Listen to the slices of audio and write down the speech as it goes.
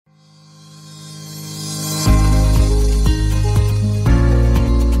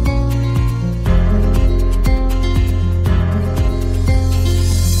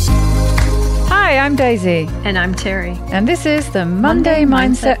Daisy. And I'm Terri. And this is the Monday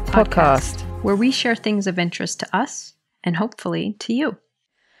Mindset Podcast, where we share things of interest to us and hopefully to you.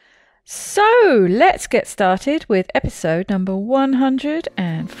 So let's get started with episode number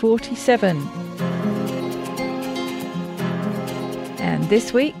 147. And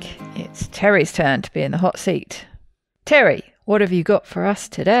this week, it's Terri's turn to be in the hot seat. Terri, what have you got for us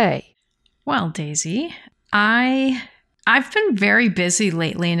today? Well, Daisy, I've been very busy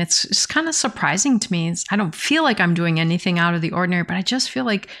lately, and it's just kind of surprising to me. I don't feel like I'm doing anything out of the ordinary, but I just feel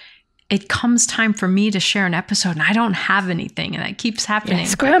like it comes time for me to share an episode, and I don't have anything, and that keeps happening. Yeah,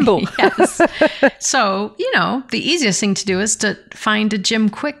 scramble. Yes. So, the easiest thing to do is to find a Jim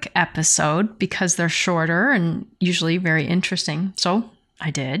Kwik episode because they're shorter and usually very interesting. So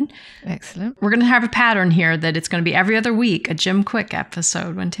I did. Excellent. We're going to have a pattern here that it's going to be every other week, a Jim Kwik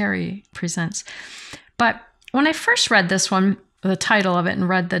episode when Terri presents. But when I first read this one, the title of it, and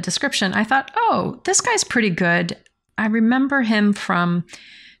read the description, I thought, oh, this guy's pretty good. I remember him from,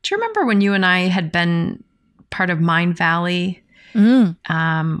 do you remember when you and I had been part of Mind Valley? When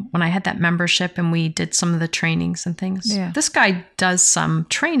I had that membership and we did some of the trainings and things. Yeah. This guy does some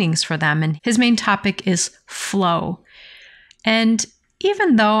trainings for them, and his main topic is flow. And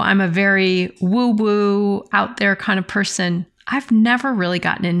even though I'm a very woo-woo, out there kind of person, I've never really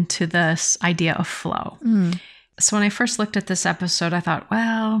gotten into this idea of flow. So when I first looked at this episode, I thought,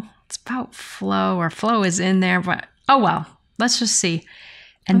 well, it's about flow, or flow is in there, but oh well, let's just see.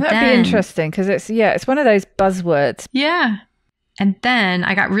 And that'd be interesting because it's one of those buzzwords. Yeah. And then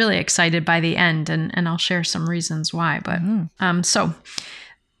I got really excited by the end, and I'll share some reasons why. But so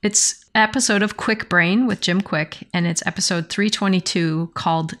it's an episode of Kwik Brain with Jim Kwik, and it's episode 322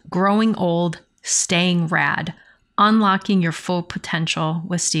 called Growing Old, Staying Rad, Unlocking Your Full Potential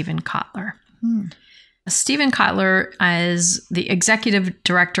with Stephen Kotler. Stephen Kotler is the executive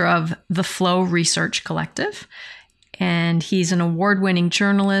director of the Flow Research Collective, and he's an award-winning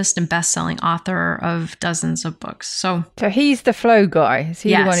journalist and best-selling author of dozens of books. So he's the flow guy. Is he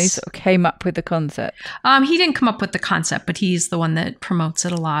yes. the one who sort of came up with the concept? He didn't come up with the concept, but he's the one that promotes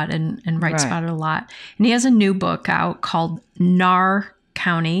it a lot and writes about it a lot. And he has a new book out called NAR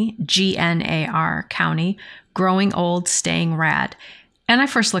County, GNAR County, Growing Old, Staying Rad. And I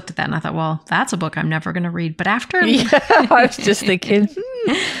first looked at that and I thought, well, that's a book I'm never going to read. But after... I was just thinking,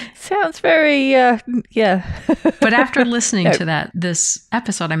 sounds very, But after listening to this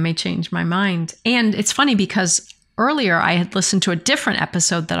episode, I may change my mind. And it's funny because earlier I had listened to a different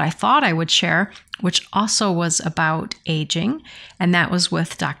episode that I thought I would share, which also was about aging. And that was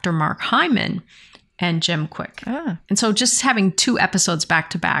with Dr. Mark Hyman and Jim Kwik. And so just having two episodes back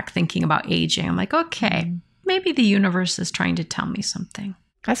to back, thinking about aging, I'm like, okay, maybe the universe is trying to tell me something.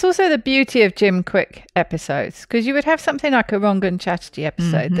 That's also the beauty of Jim Kwik episodes, because you would have something like a Rangan Chatterjee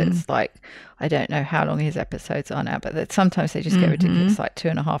episode that's like, I don't know how long his episodes are now, but that sometimes they just get ridiculous, like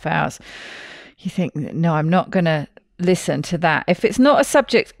 2.5 hours. You think, no, I'm not going to listen to that. If it's not a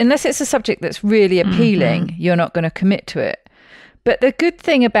subject, unless it's a subject that's really appealing, you're not going to commit to it. But the good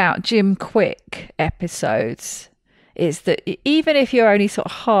thing about Jim Kwik episodes is that even if you're only sort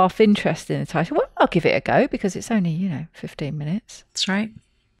of half interested in the title, well, I'll give it a go because it's only, 15 minutes. That's right.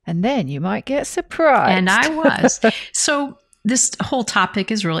 And then you might get surprised. And I was. So this whole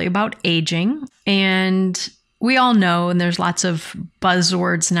topic is really about aging. And we all know, and there's lots of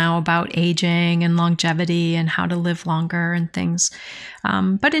buzzwords now about aging and longevity and how to live longer and things.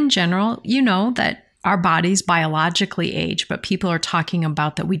 But in general, you know that our bodies biologically age, but people are talking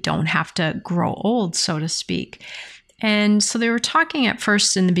about that we don't have to grow old, so to speak. And so they were talking at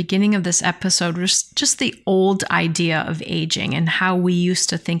first in the beginning of this episode was just the old idea of aging and how we used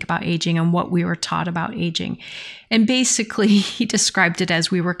to think about aging and what we were taught about aging. And basically, he described it as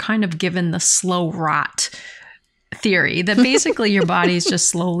we were kind of given the slow rot theory, that basically your body is just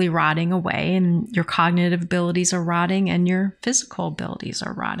slowly rotting away and your cognitive abilities are rotting and your physical abilities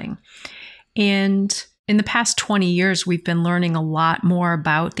are rotting. And in the past 20 years, we've been learning a lot more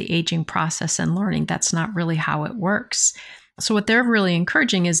about the aging process and learning that's not really how it works. So what they're really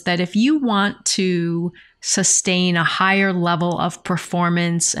encouraging is that if you want to sustain a higher level of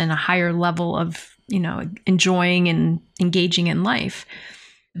performance and a higher level of, enjoying and engaging in life,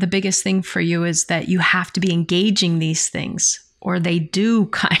 the biggest thing for you is that you have to be engaging these things or they do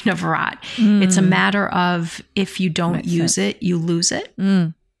kind of rot. It's a matter of if you don't use it, you lose it.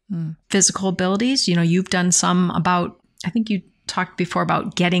 Physical abilities, you've done some about, I think you talked before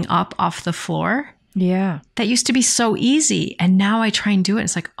about getting up off the floor. Yeah. That used to be so easy. And now I try and do it.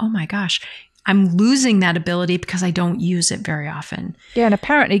 It's like, oh my gosh, I'm losing that ability because I don't use it very often. Yeah. And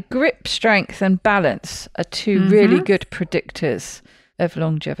apparently grip strength and balance are two really good predictors of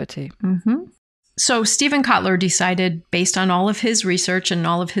longevity. So Stephen Kotler decided, based on all of his research and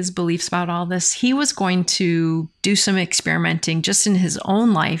all of his beliefs about all this, he was going to do some experimenting just in his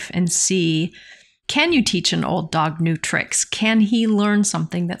own life and see, can you teach an old dog new tricks? Can he learn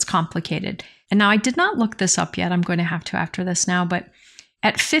something that's complicated? And now I did not look this up yet. I'm going to have to after this now. But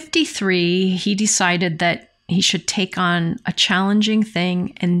at 53, he decided that he should take on a challenging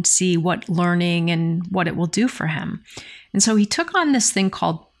thing and see what learning and what it will do for him. And so he took on this thing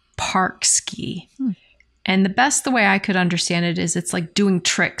called park ski. And the way I could understand it is it's like doing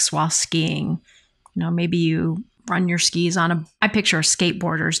tricks while skiing. You know, maybe you run your skis on I picture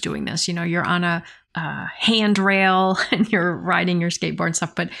skateboarders doing this. You know, you're on a handrail and you're riding your skateboard and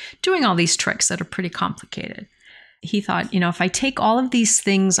stuff, but doing all these tricks that are pretty complicated. He thought, you know, if I take all of these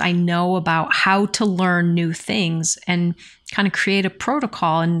things I know about how to learn new things and kind of create a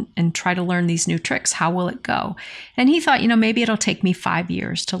protocol and try to learn these new tricks, how will it go? And he thought, you know, maybe it'll take me 5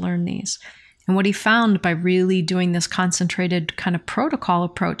 years to learn these. And what he found by really doing this concentrated kind of protocol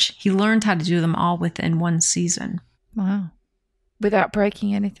approach, he learned how to do them all within 1 season. Wow. Without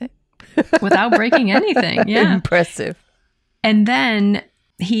breaking anything? Without breaking anything, yeah. Impressive. And then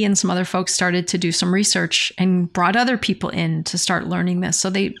he and some other folks started to do some research and brought other people in to start learning this. So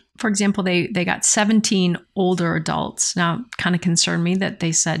they, for example, they got 17 older adults. Now, it kind of concerned me that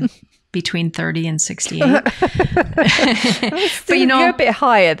they said between 30 and 68. But you know, go a bit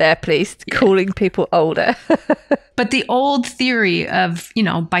higher there, please, calling people older. But the old theory of, you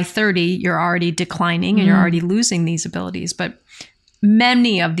know, by 30, you're already declining and you're already losing these abilities. But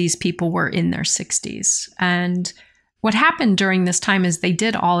many of these people were in their 60s. And what happened during this time is they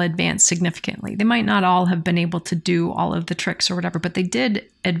did all advance significantly. They might not all have been able to do all of the tricks or whatever, but they did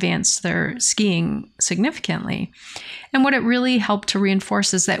advance their skiing significantly. And what it really helped to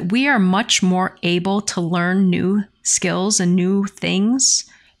reinforce is that we are much more able to learn new skills and new things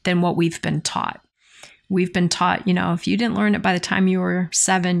than what we've been taught. We've been taught, you know, if you didn't learn it by the time you were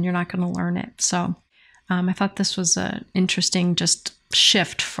 7, you're not going to learn it. So I thought this was an interesting just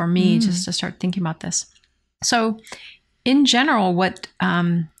shift for me just to start thinking about this. So in general,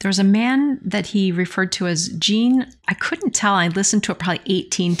 there's a man that he referred to as Gene. I couldn't tell. I listened to it probably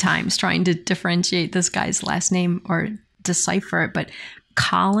 18 times trying to differentiate this guy's last name or decipher it, but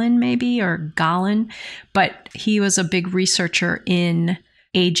Colin maybe, or Gollin. But he was a big researcher in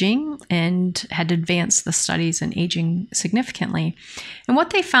aging and had advanced the studies in aging significantly. And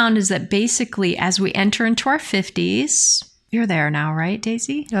what they found is that basically as we enter into our 50s, you're there now, right,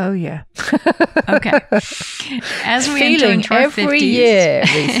 Daisy? Oh, yeah. Okay. As we enter into our 50s. Every year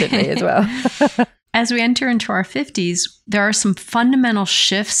recently as well. As we enter into our 50s, there are some fundamental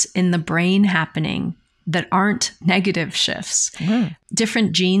shifts in the brain happening that aren't negative shifts.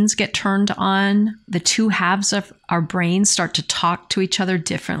 Different genes get turned on. The two halves of our brain start to talk to each other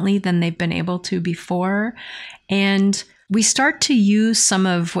differently than they've been able to before. And we start to use some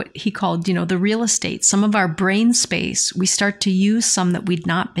of what he called, you know, the real estate, some of our brain space. We start to use some that we'd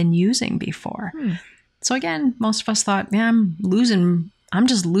not been using before. So again, most of us thought, yeah, I'm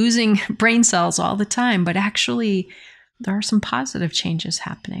just losing brain cells all the time. But actually, there are some positive changes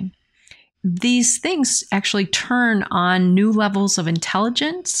happening. These things actually turn on new levels of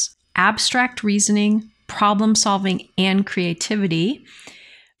intelligence, abstract reasoning, problem solving, and creativity,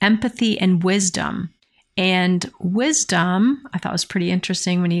 empathy, and wisdom. And wisdom, I thought was pretty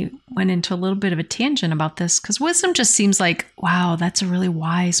interesting when he went into a little bit of a tangent about this, because wisdom just seems like, wow, that's a really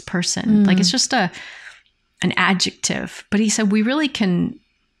wise person. Like it's just an adjective. But he said, we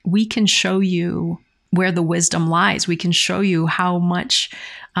can show you where the wisdom lies. We can show you how much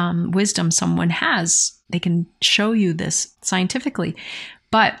wisdom someone has. They can show you this scientifically.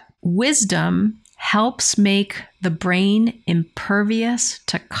 But wisdom helps make the brain impervious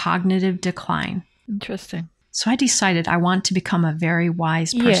to cognitive decline. Interesting. So I decided I want to become a very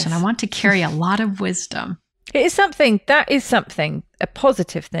wise person. Yes. I want to carry a lot of wisdom. It is something, a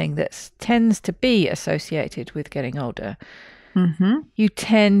positive thing that tends to be associated with getting older. You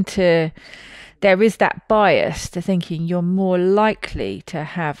tend to, there is that bias to thinking you're more likely to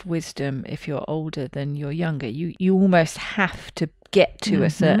have wisdom if you're older than you're younger. You almost have to get to a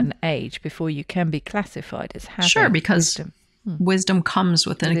certain age before you can be classified as having because wisdom. Wisdom comes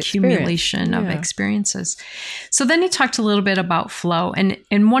with an accumulation of experiences. So then he talked a little bit about flow.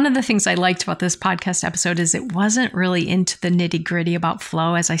 And one of the things I liked about this podcast episode is it wasn't really into the nitty gritty about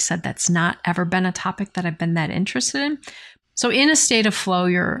flow. As I said, that's not ever been a topic that I've been that interested in. So in a state of flow,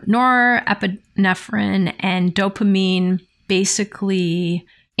 your norepinephrine and dopamine basically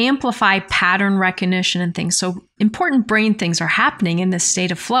amplify pattern recognition and things. So important brain things are happening in this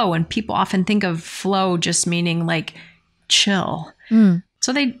state of flow. And people often think of flow just meaning like chill.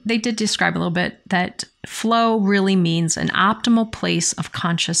 So they did describe a little bit that flow really means an optimal place of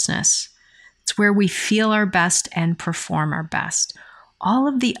consciousness. It's where we feel our best and perform our best. All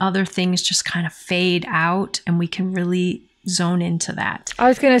of the other things just kind of fade out, and we can really zone into that. I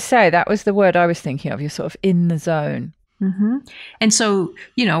was going to say, that was the word I was thinking of. You're sort of in the zone. Mm-hmm. And so,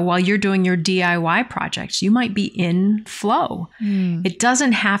 while you're doing your DIY projects, you might be in flow. It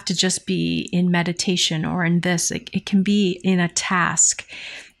doesn't have to just be in meditation or in this. It can be in a task.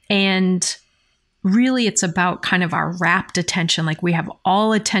 And really, it's about kind of our rapt attention. Like we have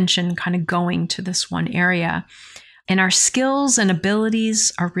all attention kind of going to this one area. And our skills and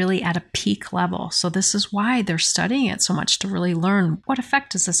abilities are really at a peak level. So this is why they're studying it so much, to really learn, what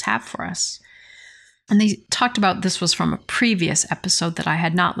effect does this have for us? And they talked about, this was from a previous episode that I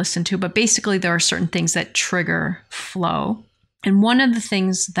had not listened to, but basically there are certain things that trigger flow. And one of the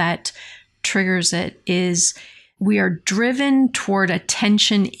things that triggers it is we are driven toward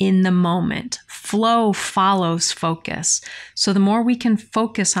attention in the moment. Flow follows focus. So the more we can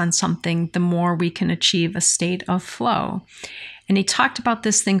focus on something, the more we can achieve a state of flow. And he talked about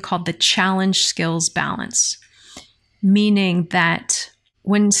this thing called the challenge skills balance, meaning that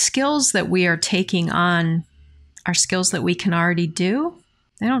when skills that we are taking on are skills that we can already do,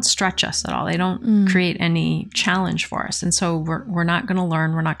 they don't stretch us at all. They don't create any challenge for us. And so we're not going to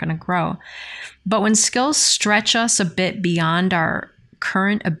learn, we're not going to grow. But when skills stretch us a bit beyond our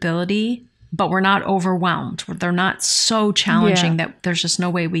current ability, but we're not overwhelmed, they're not so challenging that there's just no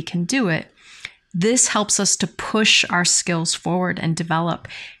way we can do it, this helps us to push our skills forward and develop.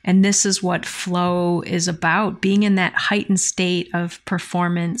 And this is what flow is about, being in that heightened state of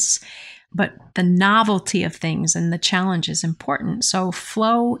performance. But the novelty of things and the challenge is important. So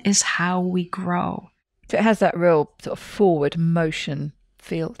flow is how we grow. So it has that real sort of forward motion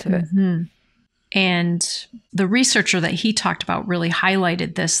feel to it. Mm-hmm. And the researcher that he talked about really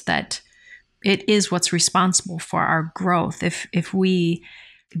highlighted this, that it is what's responsible for our growth. If we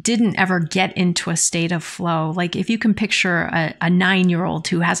didn't ever get into a state of flow, like if you can picture a 9-year-old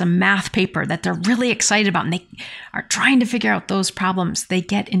who has a math paper that they're really excited about and they are trying to figure out those problems, they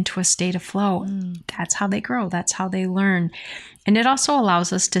get into a state of flow. That's how they grow. That's how they learn. And it also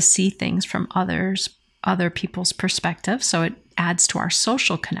allows us to see things from other people's perspective. So it adds to our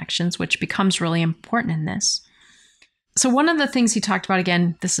social connections, which becomes really important in this. So one of the things he talked about,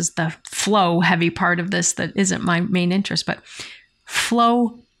 again, this is the flow heavy part of this that isn't my main interest, but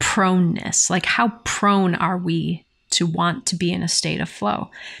flow proneness, like how prone are we to want to be in a state of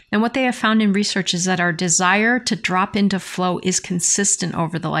flow? And what they have found in research is that our desire to drop into flow is consistent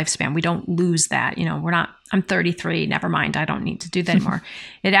over the lifespan. We don't lose that. I'm 33, never mind, I don't need to do that anymore.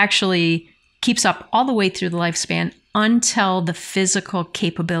 It actually keeps up all the way through the lifespan until the physical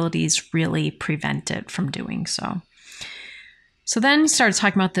capabilities really prevent it from doing so. So then he started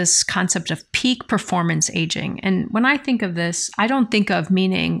talking about this concept of peak performance aging. And when I think of this, I don't think of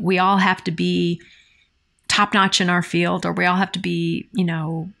meaning we all have to be top-notch in our field, or we all have to be,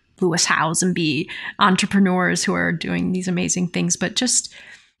 Lewis Howes and be entrepreneurs who are doing these amazing things, but just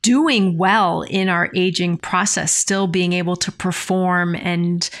doing well in our aging process, still being able to perform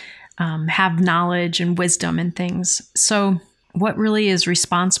and have knowledge and wisdom and things. So what really is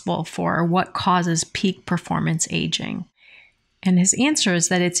responsible for, or what causes peak performance aging? And his answer is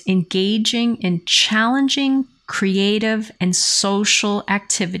that it's engaging in challenging, creative, and social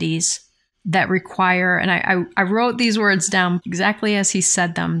activities that require, and I wrote these words down exactly as he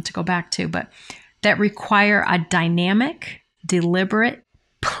said them to go back to, but that require a dynamic, deliberate,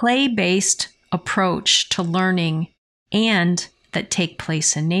 play-based approach to learning and that take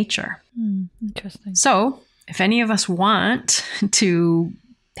place in nature. Interesting. So if any of us want to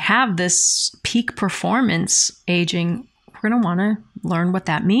have this peak performance aging, we're going to want to learn what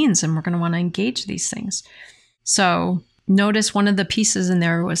that means, and we're going to want to engage these things. So notice one of the pieces in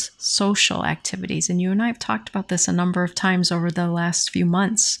there was social activities. And you and I have talked about this a number of times over the last few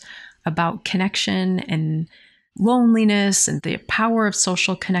months about connection and loneliness and the power of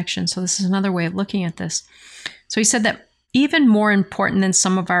social connection. So this is another way of looking at this. So he said that even more important than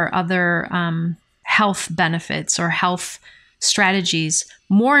some of our other health benefits or health strategies,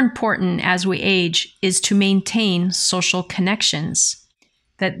 more important as we age is to maintain social connections.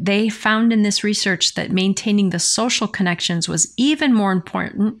 That they found in this research that maintaining the social connections was even more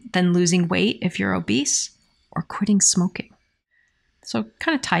important than losing weight if you're obese or quitting smoking. So it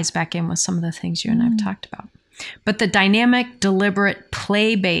kind of ties back in with some of the things you and I have talked about. But the dynamic, deliberate,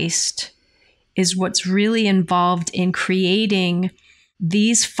 play-based is what's really involved in creating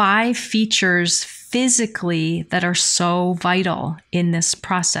these 5 features physically that are so vital in this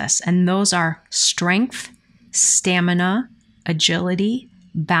process. And those are strength, stamina, agility,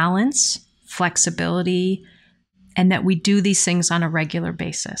 balance, flexibility, and that we do these things on a regular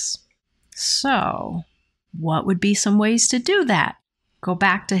basis. So, what would be some ways to do that? Go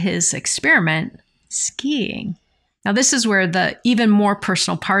back to his experiment, skiing. Now, this is where the even more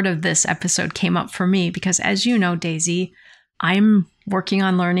personal part of this episode came up for me, because as you know, Daisy, I'm working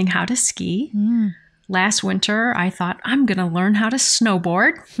on learning how to ski. Last winter, I thought, I'm going to learn how to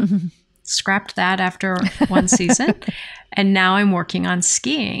snowboard. Scrapped that after one season. And now I'm working on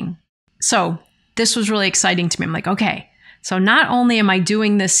skiing. So this was really exciting to me. I'm like, okay, so not only am I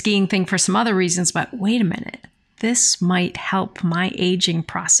doing this skiing thing for some other reasons, but wait a minute. This might help my aging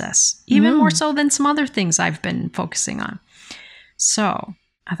process, even more so than some other things I've been focusing on. So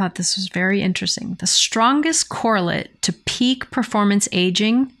I thought this was very interesting. The strongest correlate to peak performance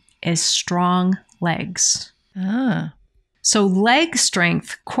aging is strong legs. So leg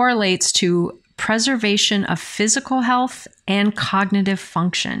strength correlates to preservation of physical health and cognitive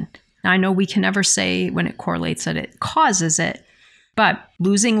function. Now, I know we can never say when it correlates that it causes it, but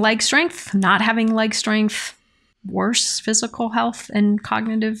losing leg strength, not having leg strength, worse physical health and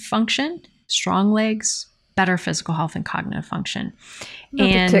cognitive function. Strong legs, better physical health and cognitive function.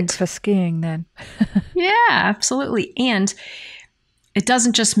 Another tick for skiing then. Yeah, absolutely. And it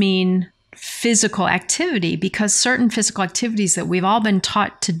doesn't just mean physical activity, because certain physical activities that we've all been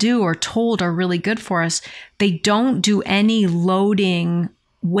taught to do or told are really good for us, they don't do any loading,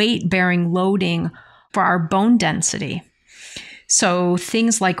 weight-bearing loading for our bone density. So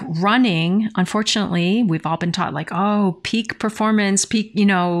things like running, unfortunately, we've all been taught like, oh, peak performance, peak,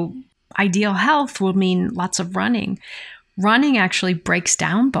 ideal health will mean lots of running. Running actually breaks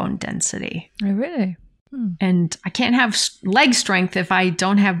down bone density. Oh, really? And I can't have leg strength if I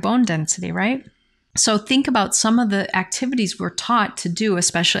don't have bone density, right? So think about some of the activities we're taught to do,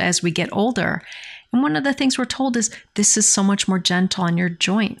 especially as we get older. And one of the things we're told is this is so much more gentle on your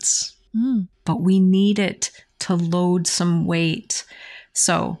joints, but we need it to load some weight.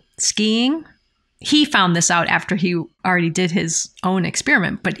 So skiing, he found this out after he already did his own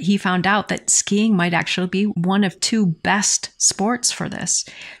experiment, but he found out that skiing might actually be one of two best sports for this.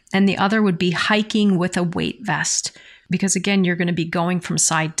 And the other would be hiking with a weight vest. Because again, you're going to be going from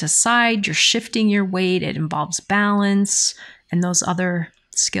side to side, you're shifting your weight, it involves balance and those other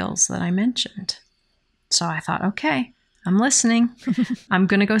skills that I mentioned. So I thought, okay, I'm listening. I'm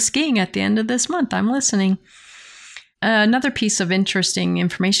going to go skiing at the end of this month. I'm listening. Another piece of interesting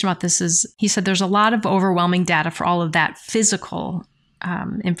information about this is he said there's a lot of overwhelming data for all of that physical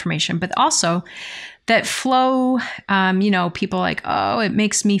information, but also that flow, people are like, oh, it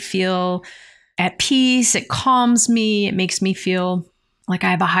makes me feel at peace. It calms me. It makes me feel like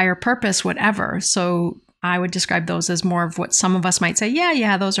I have a higher purpose, whatever. So I would describe those as more of what some of us might say.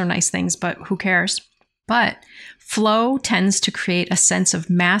 Yeah, those are nice things, but who cares? But flow tends to create a sense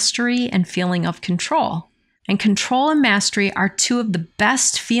of mastery and feeling of control. And control and mastery are two of the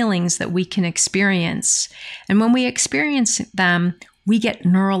best feelings that we can experience. And when we experience them, we get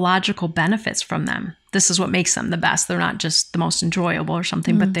neurological benefits from them. This is what makes them the best. They're not just the most enjoyable or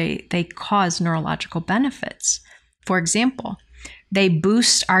something, but they cause neurological benefits. For example, they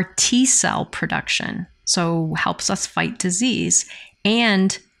boost our T cell production, so helps us fight disease,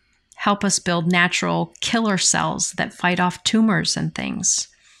 and help us build natural killer cells that fight off tumors and things.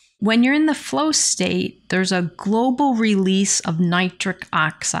 When you're in the flow state, there's a global release of nitric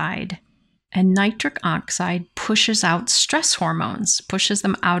oxide. And nitric oxide pushes out stress hormones, pushes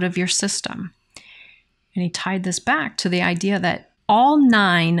them out of your system. And he tied this back to the idea that all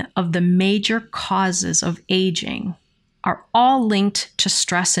 9 of the major causes of aging are all linked to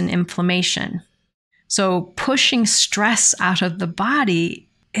stress and inflammation. So pushing stress out of the body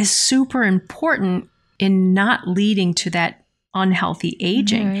is super important in not leading to that unhealthy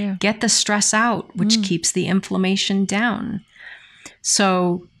aging. Yeah. Get the stress out, which keeps the inflammation down.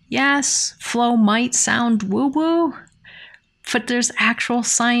 So yes, flow might sound woo-woo, but there's actual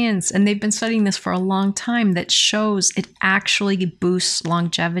science, and they've been studying this for a long time, that shows it actually boosts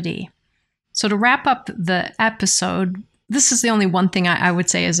longevity. So to wrap up the episode, this is the only one thing I would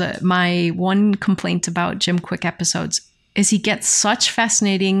say is my one complaint about Jim Kwik episodes is he gets such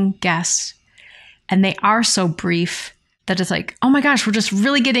fascinating guests, and they are so brief that it's like, oh my gosh, we're just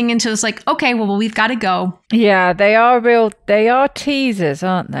really getting into this. Like, okay, well, we've got to go. Yeah, they are teasers,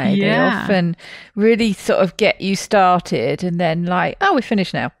 aren't they? Yeah. They often really sort of get you started and then like, oh, we're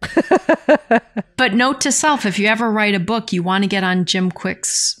finished now. But note to self, if you ever write a book, you want to get on Jim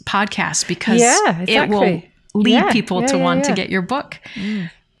Kwik's podcast because it will lead people to want to get your book.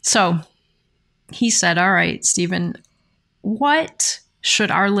 So he said, all right, Stephen, what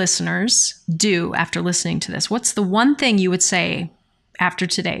should our listeners do after listening to this? What's the one thing you would say after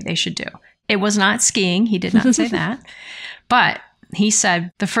today they should do. It was not skiing. He did not say that. But he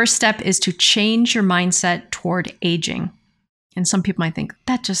said, the first step is to change your mindset toward aging. And some people might think,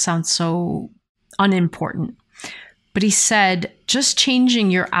 that just sounds so unimportant. But he said, just changing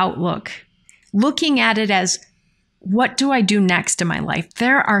your outlook, looking at it as, what do I do next in my life?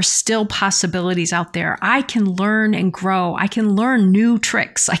 There are still possibilities out there. I can learn and grow. I can learn new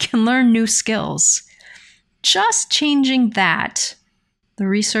tricks. I can learn new skills. Just changing that, the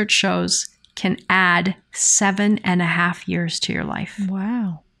research shows, can add 7.5 years to your life.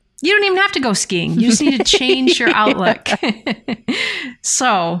 Wow. You don't even have to go skiing. You just need to change your outlook.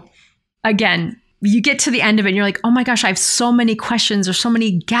 So again, you get to the end of it and you're like, oh my gosh, I have so many questions or so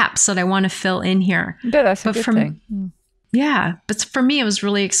many gaps that I want to fill in here. Yeah, that's a good thing. Yeah. But for me, it was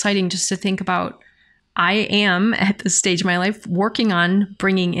really exciting just to think about, I am at this stage of my life working on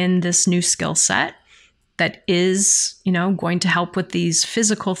bringing in this new skill set that is, going to help with these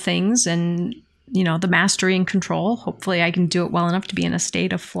physical things and, the mastery and control. Hopefully I can do it well enough to be in a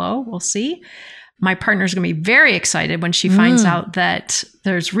state of flow. We'll see. My partner's going to be very excited when she finds out that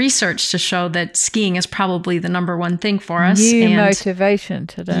there's research to show that skiing is probably the number one thing for us. New motivation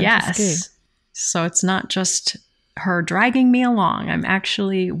to learn to ski. So it's not just her dragging me along. I'm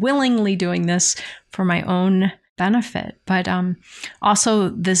actually willingly doing this for my own benefit. But also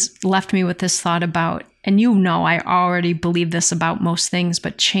this left me with this thought about, and I already believe this about most things,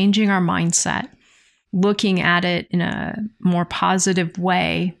 but changing our mindset, looking at it in a more positive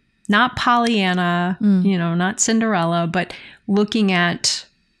way. Not Pollyanna, not Cinderella, but looking at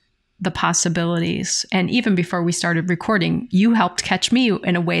the possibilities. And even before we started recording, you helped catch me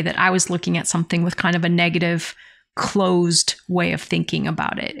in a way that I was looking at something with kind of a negative, closed way of thinking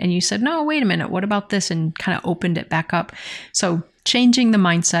about it. And you said, no, wait a minute, what about this? And kind of opened it back up. So changing the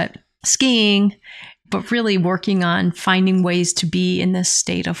mindset, skiing, but really working on finding ways to be in this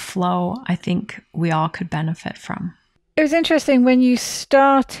state of flow, I think we all could benefit from. It was interesting when you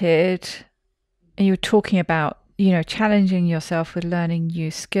started and you were talking about, challenging yourself with learning new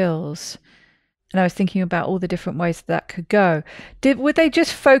skills. And I was thinking about all the different ways that could go. Were they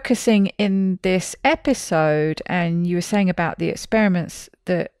just focusing in this episode? And you were saying about the experiments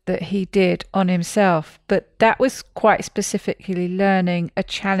that he did on himself, but that was quite specifically learning a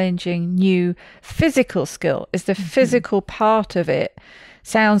challenging new physical skill. Is the physical part of it?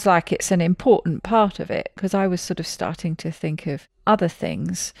 Sounds like it's an important part of it, because I was sort of starting to think of other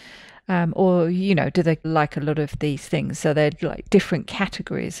things. Or, do they like a lot of these things? So they're like different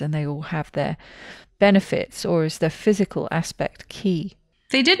categories and they all have their benefits, or is the physical aspect key?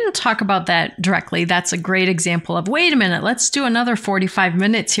 They didn't talk about that directly. That's a great example of, wait a minute, let's do another 45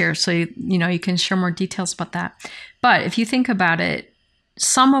 minutes here. So, you can share more details about that. But if you think about it,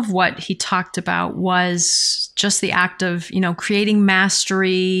 some of what he talked about was just the act of, creating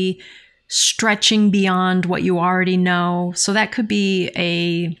mastery, stretching beyond what you already know. So that could be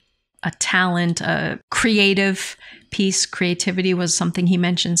a talent, a creative piece. Creativity was something he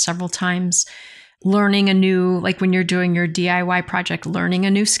mentioned several times. Learning a new, like when you're doing your DIY project, learning a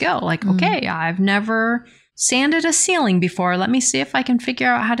new skill. Like, okay, I've never sanded a ceiling before. Let me see if I can figure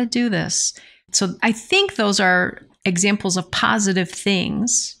out how to do this. So I think those are examples of positive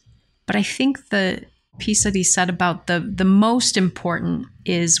things. But I think the piece that he said about the most important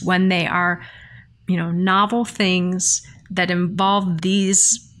is when they are, novel things that involve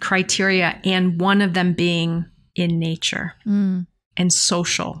these criteria, and one of them being in nature and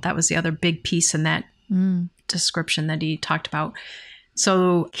social. That was the other big piece in that description that he talked about.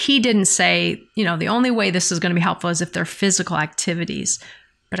 So he didn't say, the only way this is going to be helpful is if they're physical activities.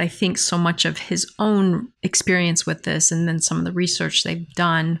 But I think so much of his own experience with this, and then some of the research they've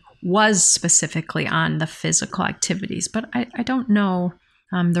done, was specifically on the physical activities. But I don't know.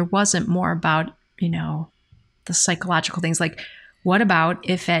 There wasn't more about, the psychological things. Like, what about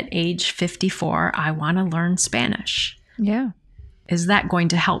if at age 54, I want to learn Spanish? Yeah. Is that going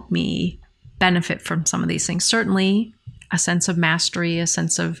to help me benefit from some of these things? Certainly a sense of mastery, a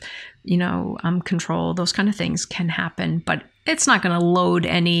sense of, control, those kind of things can happen, but it's not going to load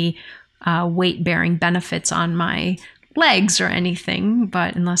any weight-bearing benefits on my legs or anything,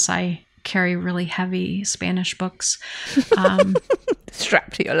 but unless I carry really heavy Spanish books.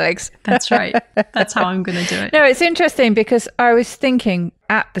 Strapped to your legs. That's right. That's how I'm going to do it. No, it's interesting because I was thinking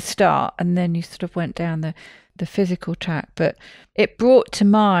at the start, and then you sort of went down the physical track, but it brought to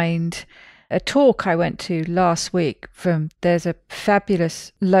mind a talk I went to last week there's a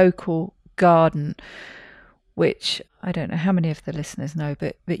fabulous local garden, which I don't know how many of the listeners know,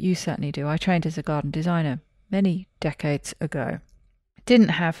 but you certainly do. I trained as a garden designer many decades ago. Didn't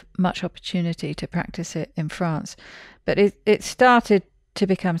have much opportunity to practice it in France, but it started to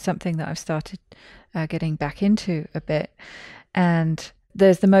become something that I've started getting back into a bit. And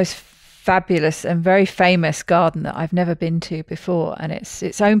there's the most fabulous and very famous garden that I've never been to before, and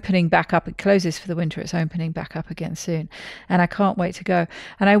it's opening back up. It closes for the winter. It's opening back up again soon, and I can't wait to go.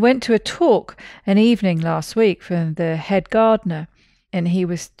 And I went to a talk an evening last week from the head gardener, and he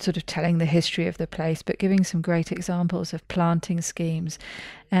was sort of telling the history of the place, but giving some great examples of planting schemes,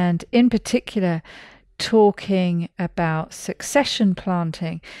 and in particular talking about succession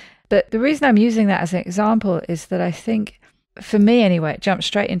planting. But the reason I'm using that as an example is that I think, for me anyway, it jumped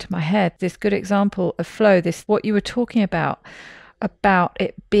straight into my head, this good example of flow, this what you were talking about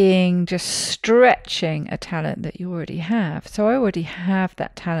it being just stretching a talent that you already have. So I already have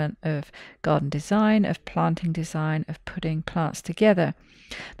that talent of garden design, of planting design, of putting plants together.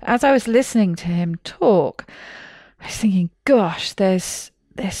 But as I was listening to him talk, I was thinking, gosh, there's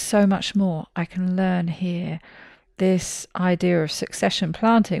so much more I can learn here. This idea of succession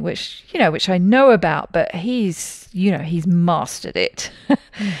planting, which I know about, but he's mastered it.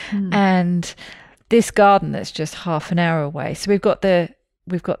 And this garden that's just half an hour away. So we've got the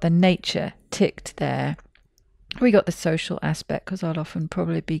nature ticked there. We got the social aspect, because I'll often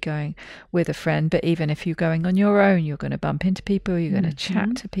probably be going with a friend, but even if you're going on your own, you're going to bump into people, you're going to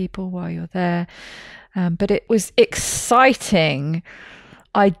chat to people while you're there. But it was exciting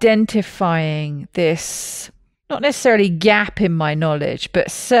identifying this, not necessarily gap in my knowledge, but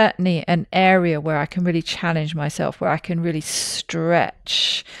certainly an area where I can really challenge myself, where I can really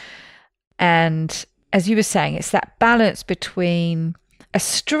stretch. And as you were saying, it's that balance between a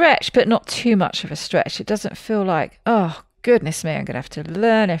stretch, but not too much of a stretch. It doesn't feel like, oh, goodness me, I'm going to have to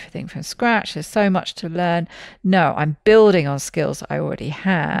learn everything from scratch. There's so much to learn. No, I'm building on skills I already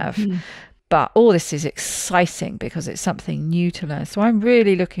have. But all this is exciting because it's something new to learn. So I'm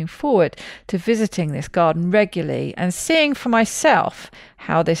really looking forward to visiting this garden regularly and seeing for myself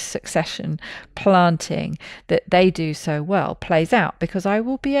how this succession planting that they do so well plays out, because I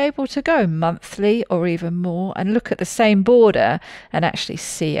will be able to go monthly or even more and look at the same border and actually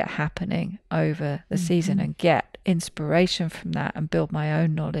see it happening over the season and get inspiration from that and build my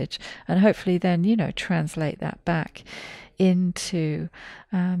own knowledge, and hopefully then, translate that back into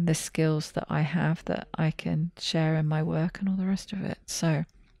the skills that I have that I can share in my work and all the rest of it. So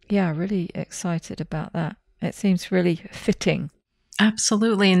yeah, really excited about that. It seems really fitting.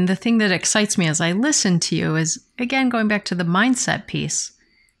 Absolutely. And the thing that excites me as I listen to you is, again, going back to the mindset piece.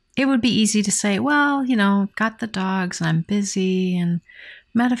 It would be easy to say, well, got the dogs and I'm busy and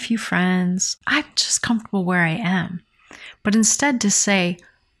met a few friends. I'm just comfortable where I am. But instead to say,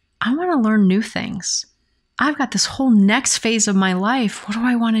 I want to learn new things. I've got this whole next phase of my life. What do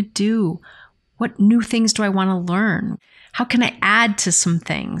I want to do? What new things do I want to learn? How can I add to some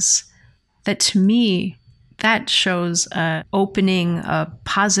things? That, to me, that shows opening a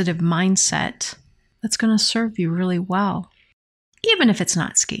positive mindset that's going to serve you really well, even if it's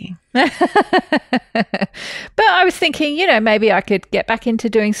not skiing. But I was thinking, maybe I could get back into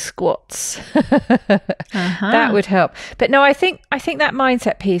doing squats. That would help. But no, I think that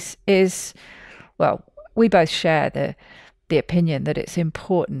mindset piece is, well, we both share the opinion that it's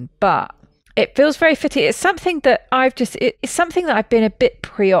important, but it feels very fitting. It's something that it's something that I've been a bit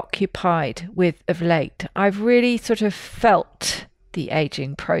preoccupied with of late. I've really sort of felt the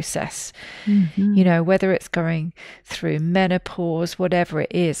aging process, whether it's going through menopause, whatever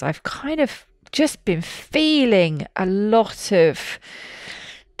it is. I've kind of just been feeling a lot of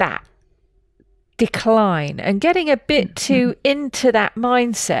that decline and getting a bit too into that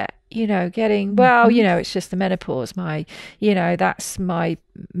mindset. It's just the menopause. That's my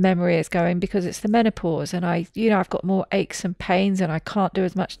memory is going because it's the menopause, and I've got more aches and pains and I can't do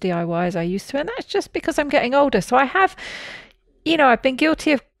as much DIY as I used to. And that's just because I'm getting older. So I have, I've been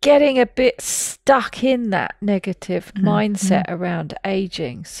guilty of getting a bit stuck in that negative mindset around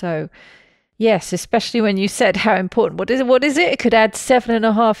aging. So yes, especially when you said how important, what is it? It could add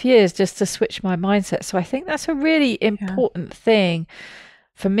 7.5 years just to switch my mindset. So I think that's a really important thing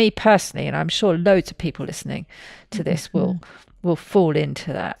for me personally, and I'm sure loads of people listening to this will fall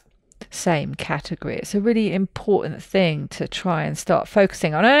into that same category. It's a really important thing to try and start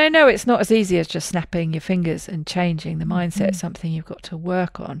focusing on. And I know it's not as easy as just snapping your fingers and changing the mindset. It's something you've got to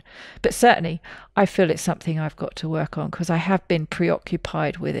work on. But certainly I feel it's something I've got to work on because I have been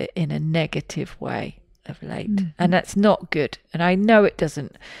preoccupied with it in a negative way of late, and that's not good. And I know it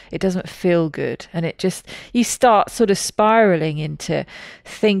doesn't feel good, and you start sort of spiraling into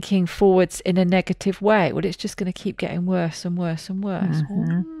thinking forwards in a negative way. Well, it's just going to keep getting worse and worse and worse.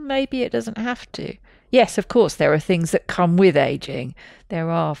 Well, maybe it doesn't have to. Yes, of course, there are things that come with aging. There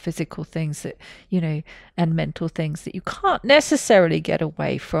are physical things that, and mental things that you can't necessarily get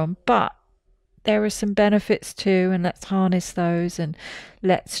away from, but there are some benefits too, and let's harness those and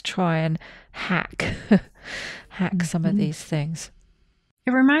let's try and hack some of these things.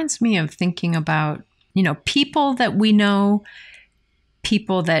 It reminds me of thinking about, people that we know,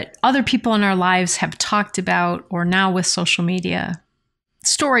 people that other people in our lives have talked about, or now with social media,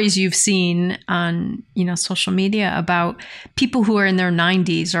 stories you've seen on, social media about people who are in their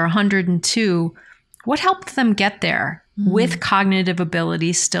 90s or 102. What helped them get there with cognitive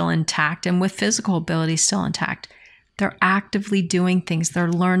abilities still intact and with physical abilities still intact? They're actively doing things.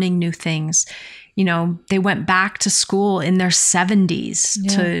 They're learning new things. They went back to school in their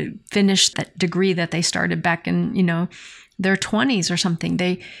 70s to finish that degree that they started back in, their 20s or something.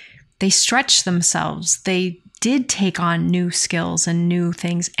 They stretched themselves. They did take on new skills and new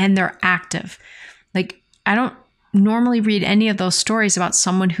things, and they're active. Like, I don't normally read any of those stories about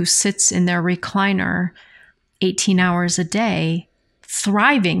someone who sits in their recliner 18 hours a day,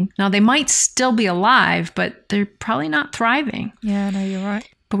 thriving. Now, they might still be alive, but they're probably not thriving. Yeah, no, you're right.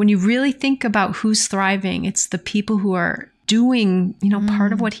 But when you really think about who's thriving, it's the people who are doing,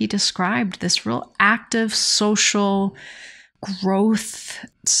 part of what he described, this real active, social,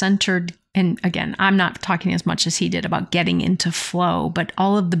 growth-centered. And again, I'm not talking as much as he did about getting into flow, but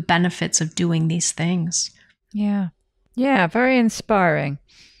all of the benefits of doing these things. Yeah. Yeah, very inspiring.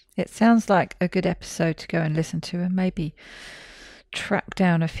 It sounds like a good episode to go and listen to and maybe track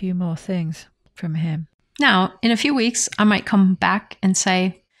down a few more things from him. Now, in a few weeks, I might come back and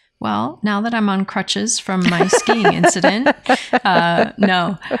say, well, now that I'm on crutches from my skiing incident,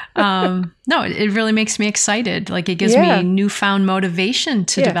 no, it really makes me excited. Like, it gives me newfound motivation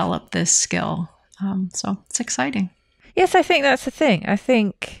to develop this skill. So it's exciting. Yes, I think that's the thing. I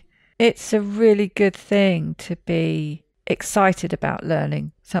think it's a really good thing to be excited about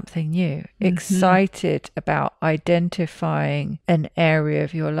learning something new, excited about identifying an area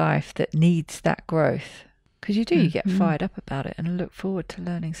of your life that needs that growth. Because you get fired up about it and look forward to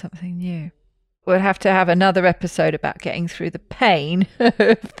learning something new. We'll have to have another episode about getting through the pain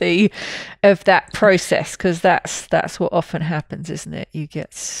of that process, because that's what often happens, isn't it? You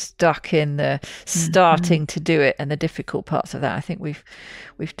get stuck in the starting to do it and the difficult parts of that. I think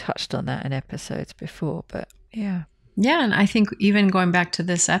we've touched on that in episodes before, but yeah. Yeah, and I think even going back to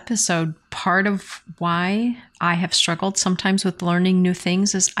this episode, part of why I have struggled sometimes with learning new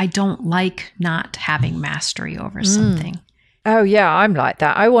things is I don't like not having mastery over something. Oh, yeah, I'm like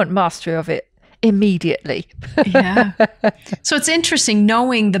that. I want mastery of it immediately. Yeah. So it's interesting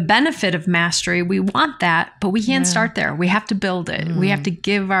knowing the benefit of mastery. We want that, but we can't start there. We have to build it. We have to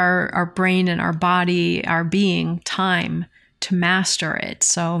give our brain and our body, our being, time to master it.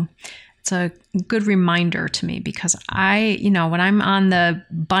 So it's a good reminder to me, because when I'm on the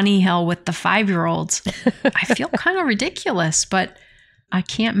bunny hill with the 5-year-olds, I feel kind of ridiculous, but I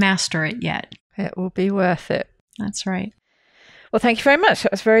can't master it yet. It will be worth it. That's right. Well, thank you very much.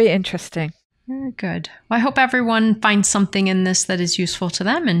 That was very interesting. Very good. Well, I hope everyone finds something in this that is useful to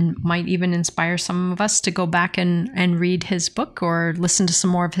them and might even inspire some of us to go back and read his book or listen to some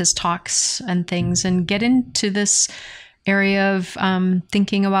more of his talks and things and get into this area of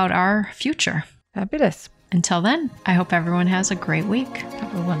thinking about our future. Fabulous. Until then, I hope everyone has a great week.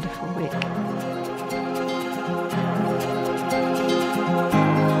 Have a wonderful week.